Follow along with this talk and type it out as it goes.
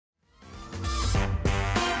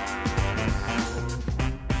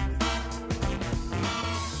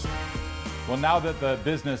Well, now that the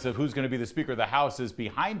business of who's going to be the Speaker of the House is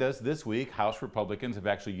behind us, this week, House Republicans have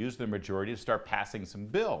actually used their majority to start passing some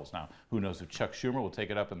bills. Now, who knows if Chuck Schumer will take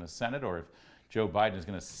it up in the Senate or if Joe Biden is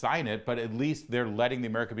going to sign it, but at least they're letting the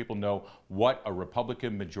American people know what a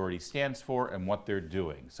Republican majority stands for and what they're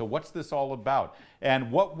doing. So what's this all about?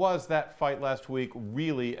 And what was that fight last week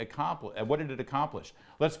really accomplish? And what did it accomplish?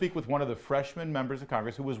 Let's speak with one of the freshman members of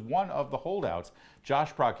Congress who was one of the holdouts,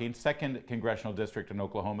 Josh Brecheen, 2nd Congressional District in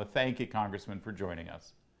Oklahoma. Thank you, Congressman, for joining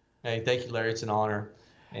us. Hey, thank you, Larry. It's an honor.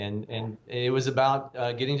 And it was about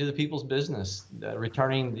getting to the people's business,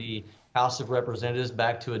 returning the House of Representatives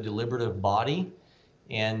back to a deliberative body.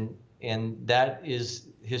 And that is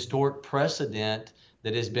historic precedent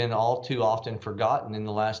that has been all too often forgotten in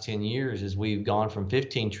the last 10 years as we've gone from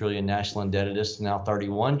 15 trillion national indebtedness to now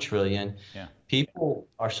 31 trillion. Yeah. People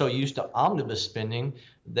are so used to omnibus spending,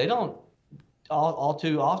 they don't all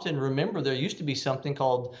too often remember there used to be something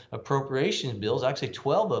called appropriations bills, actually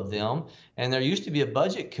 12 of them, and there used to be a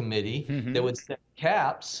budget committee that would set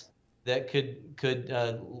caps that could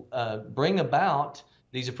bring about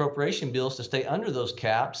these appropriation bills to stay under those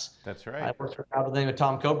caps. That's right. I worked for a guy by the name of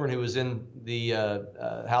Tom Coburn, who was in the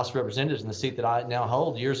House of Representatives in the seat that I now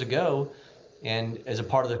hold years ago, and as a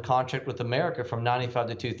part of the contract with America from 95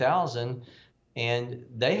 to 2000. And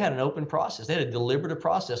they had an open process. They had a deliberative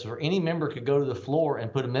process where any member could go to the floor and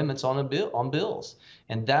put amendments on bills.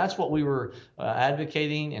 And that's what we were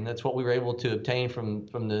advocating, and that's what we were able to obtain from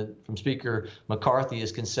Speaker McCarthy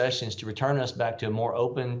as concessions to return us back to a more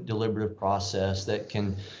open, deliberative process that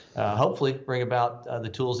can hopefully bring about the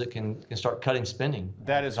tools that can start cutting spending.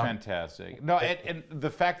 That is fantastic. No, and the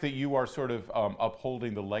fact that you are sort of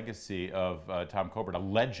upholding the legacy of Tom Coburn, a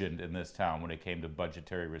legend in this town when it came to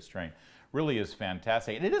budgetary restraint, really is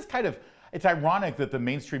fantastic. And it is kind of, it's ironic that the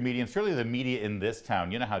mainstream media, and certainly the media in this town,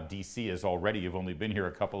 you know how DC is already, you've only been here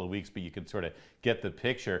a couple of weeks, but you can sort of get the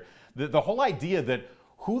picture. The whole idea that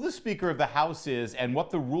who the Speaker of the House is and what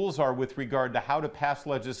the rules are with regard to how to pass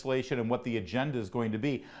legislation and what the agenda is going to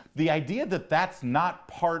be, the idea that that's not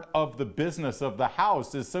part of the business of the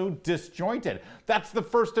House is so disjointed. That's the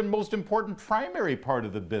first and most important primary part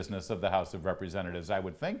of the business of the House of Representatives, I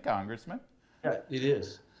would think, Congressman. Yeah, it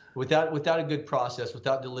is. Without a good process,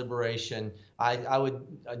 without deliberation, I would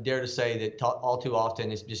dare to say that all too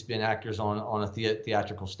often it's just been actors on a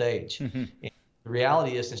theatrical stage. The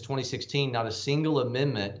reality is, since 2016, not a single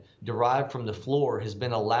amendment derived from the floor has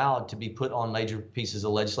been allowed to be put on major pieces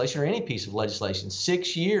of legislation or any piece of legislation.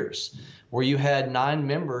 6 years where you had 9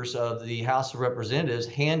 members of the House of Representatives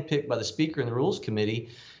handpicked by the Speaker and the Rules Committee,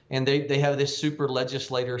 and they have this super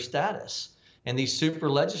legislator status. And these super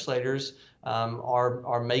legislators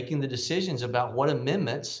are making the decisions about what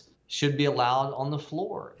amendments should be allowed on the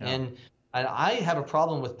floor. Yeah. And I have a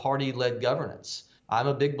problem with party-led governance. I'm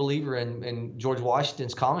a big believer in George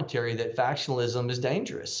Washington's commentary that factionalism is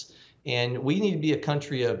dangerous. And we need to be a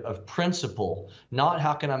country of principle, not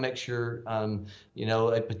how can I make sure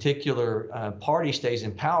a particular party stays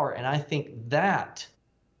in power. And I think that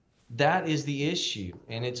is the issue,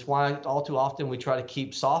 and it's why all too often we try to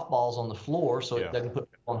keep softballs on the floor so it doesn't put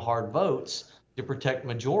people on hard votes to protect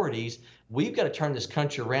majorities. We've got to turn this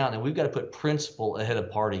country around, and we've got to put principle ahead of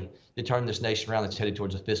party to turn this nation around that's headed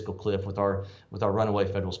towards a fiscal cliff with our runaway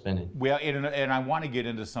federal spending. Well, and I want to get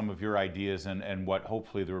into some of your ideas and what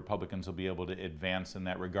hopefully the Republicans will be able to advance in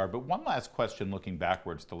that regard. But one last question looking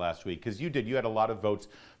backwards to last week, because you had a lot of votes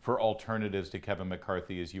for alternatives to Kevin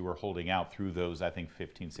McCarthy as you were holding out through those, I think,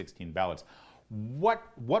 15, 16 ballots. What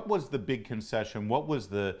was the big concession? What was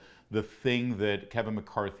the thing that Kevin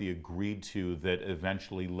McCarthy agreed to that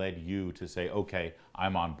eventually led you to say, okay,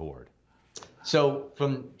 I'm on board? So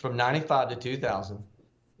from 95 to 2000,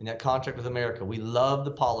 in that contract with America, we love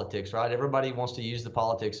the politics, right? Everybody wants to use the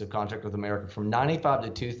politics of contract with America. From 95 to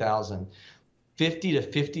 2000, 50 to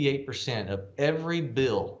 58% of every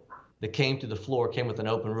bill that came to the floor came with an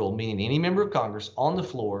open rule, meaning any member of Congress on the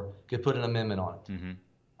floor could put an amendment on it.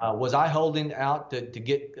 Was I holding out to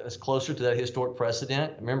get us closer to that historic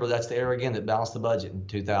precedent? Remember, that's the era again that balanced the budget in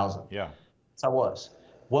 2000. Yeah. Yes, I was.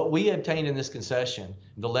 What we obtained in this concession,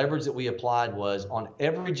 the leverage that we applied was on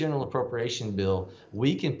every general appropriation bill,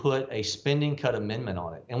 we can put a spending cut amendment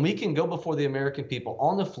on it. And we can go before the American people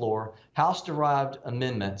on the floor, House-derived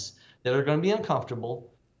amendments that are going to be uncomfortable,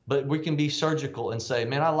 but we can be surgical and say,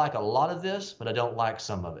 man, I like a lot of this, but I don't like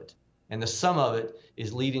some of it. And the sum of it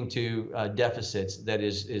is leading to deficits that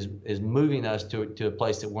is moving us to a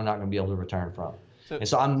place that we're not going to be able to return from. And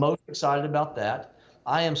so I'm most excited about that.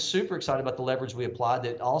 I am super excited about the leverage we applied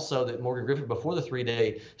that Morgan Griffith, before the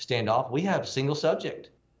 3-day standoff, we have single subject.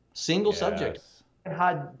 can't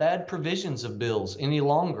hide bad provisions of bills any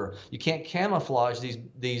longer. You can't camouflage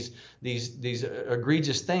these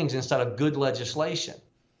egregious things inside of good legislation.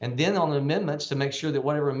 And then on the amendments to make sure that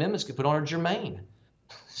whatever amendments get put on are germane.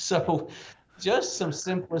 So just some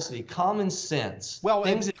simplicity, common sense. Well,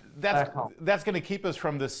 things that's going to keep us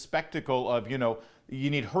from this spectacle of, you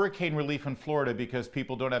need hurricane relief in Florida because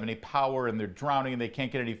people don't have any power and they're drowning and they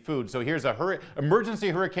can't get any food. So here's a emergency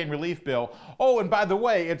hurricane relief bill. Oh, and by the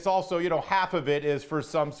way, it's also, half of it is for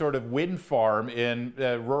some sort of wind farm in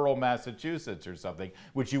rural Massachusetts or something,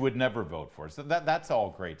 which you would never vote for. So that's all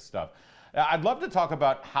great stuff. I'd love to talk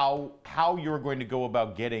about how you're going to go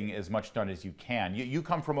about getting as much done as you can. You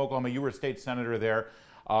come from Oklahoma. You were a state senator there.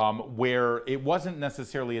 Where it wasn't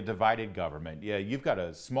necessarily a divided government. Yeah, you've got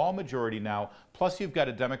a small majority now, plus you've got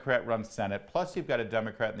a Democrat-run Senate, plus you've got a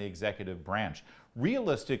Democrat in the executive branch.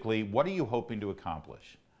 Realistically, what are you hoping to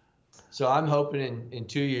accomplish? So I'm hoping in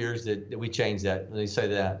 2 years that we change that. Let me say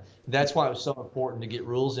that. That's why it was so important to get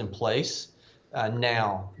rules in place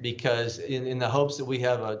now, because in the hopes that we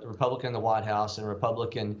have a Republican in the White House and a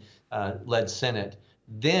Republican-led Senate,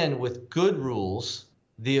 then with good rules,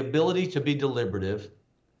 the ability to be deliberative,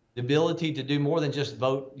 the ability to do more than just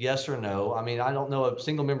vote yes or no. I mean, I don't know a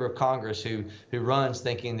single member of Congress who runs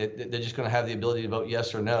thinking that they're just going to have the ability to vote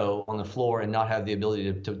yes or no on the floor and not have the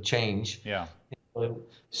ability to change. Yeah.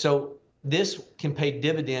 So this can pay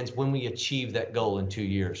dividends when we achieve that goal in 2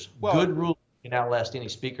 years. Well, good rules can outlast any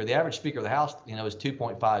speaker. The average Speaker of the House, is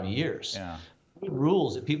 2.5 years. Yeah. Good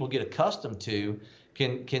rules that people get accustomed to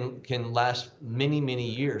can last many, many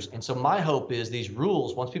years. And so my hope is these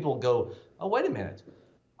rules, once people go, oh, wait a minute,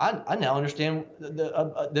 I now understand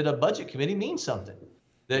that a budget committee means something,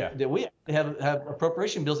 that we have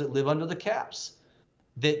appropriation bills that live under the caps,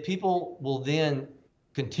 that people will then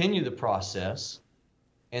continue the process,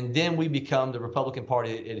 and then we become the Republican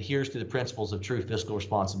Party that adheres to the principles of true fiscal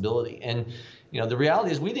responsibility. And the reality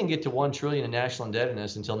is we didn't get to $1 trillion in national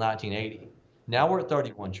indebtedness until 1980. Now we're at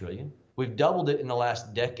 31 trillion. We've doubled it in the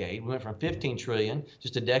last decade. We went from 15 trillion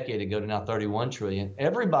just a decade ago to now 31 trillion.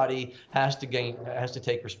 Everybody has to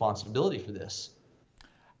take responsibility for this.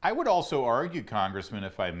 I would also argue, Congressman,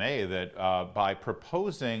 if I may, that by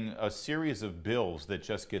proposing a series of bills that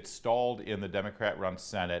just get stalled in the Democrat-run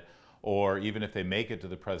Senate, or even if they make it to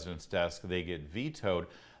the president's desk, they get vetoed,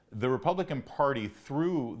 the Republican Party,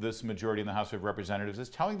 through this majority in the House of Representatives, is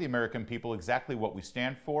telling the American people exactly what we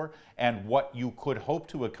stand for and what you could hope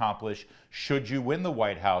to accomplish should you win the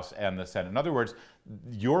White House and the Senate. In other words,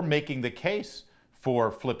 you're making the case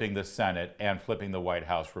for flipping the Senate and flipping the White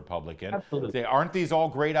House Republican. Absolutely. Aren't these all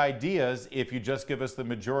great ideas? If you just give us the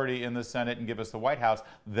majority in the Senate and give us the White House,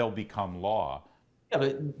 they'll become law. Yeah,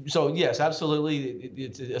 but so yes, absolutely,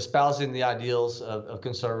 it's espousing the ideals of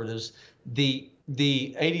conservatives. The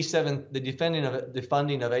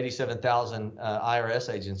funding of 87,000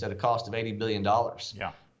 IRS agents at a cost of $80 billion.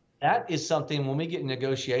 Yeah, that is something when we get in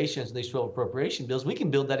negotiations in these 12 appropriation bills, we can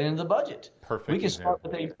build that into the budget. Perfect. We can start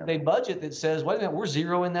with a budget that says, wait a minute, we're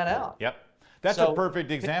zeroing that out. Yep. That's a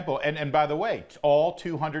perfect example. And by the way, all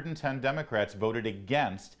 210 Democrats voted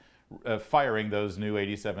against firing those new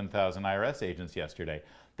 87,000 IRS agents yesterday.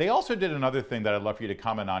 They also did another thing that I'd love for you to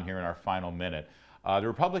comment on here in our final minute. The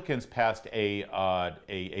Republicans passed a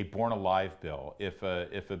born alive bill. If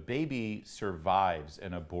a baby survives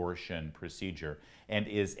an abortion procedure and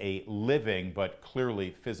is a living but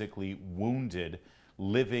clearly physically wounded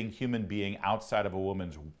living human being outside of a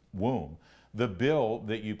woman's womb, the bill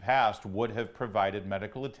that you passed would have provided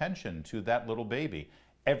medical attention to that little baby.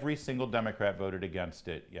 Every single Democrat voted against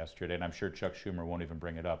it yesterday, and I'm sure Chuck Schumer won't even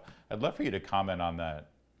bring it up. I'd love for you to comment on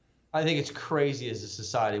that. I think it's crazy as a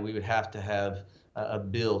society we would have to have a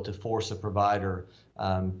bill to force a provider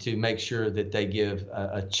to make sure that they give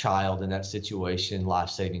a child in that situation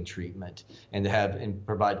life-saving treatment, and to have and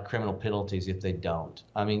provide criminal penalties if they don't.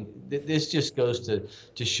 I mean, this just goes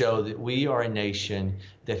to show that we are a nation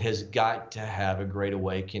that has got to have a great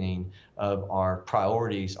awakening of our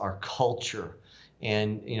priorities, our culture.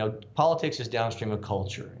 And, politics is downstream of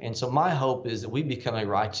culture. And so my hope is that we become a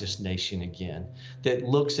righteous nation again, that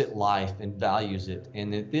looks at life and values it,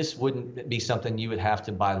 and that this wouldn't be something you would have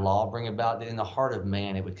to by law bring about, that in the heart of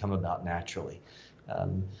man it would come about naturally.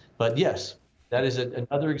 But yes, that is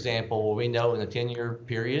another example where we know in the 10-year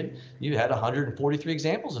period, you had 143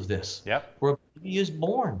 examples of this. Yep. Where a baby is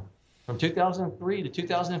born from 2003 to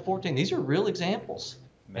 2014. These are real examples.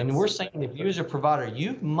 And we're saying if you as a provider,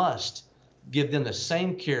 you must give them the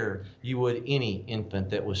same care you would any infant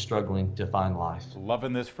that was struggling to find life.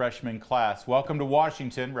 Loving this freshman class. Welcome to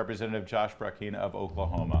Washington, Representative Josh Brecheen of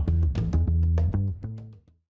Oklahoma.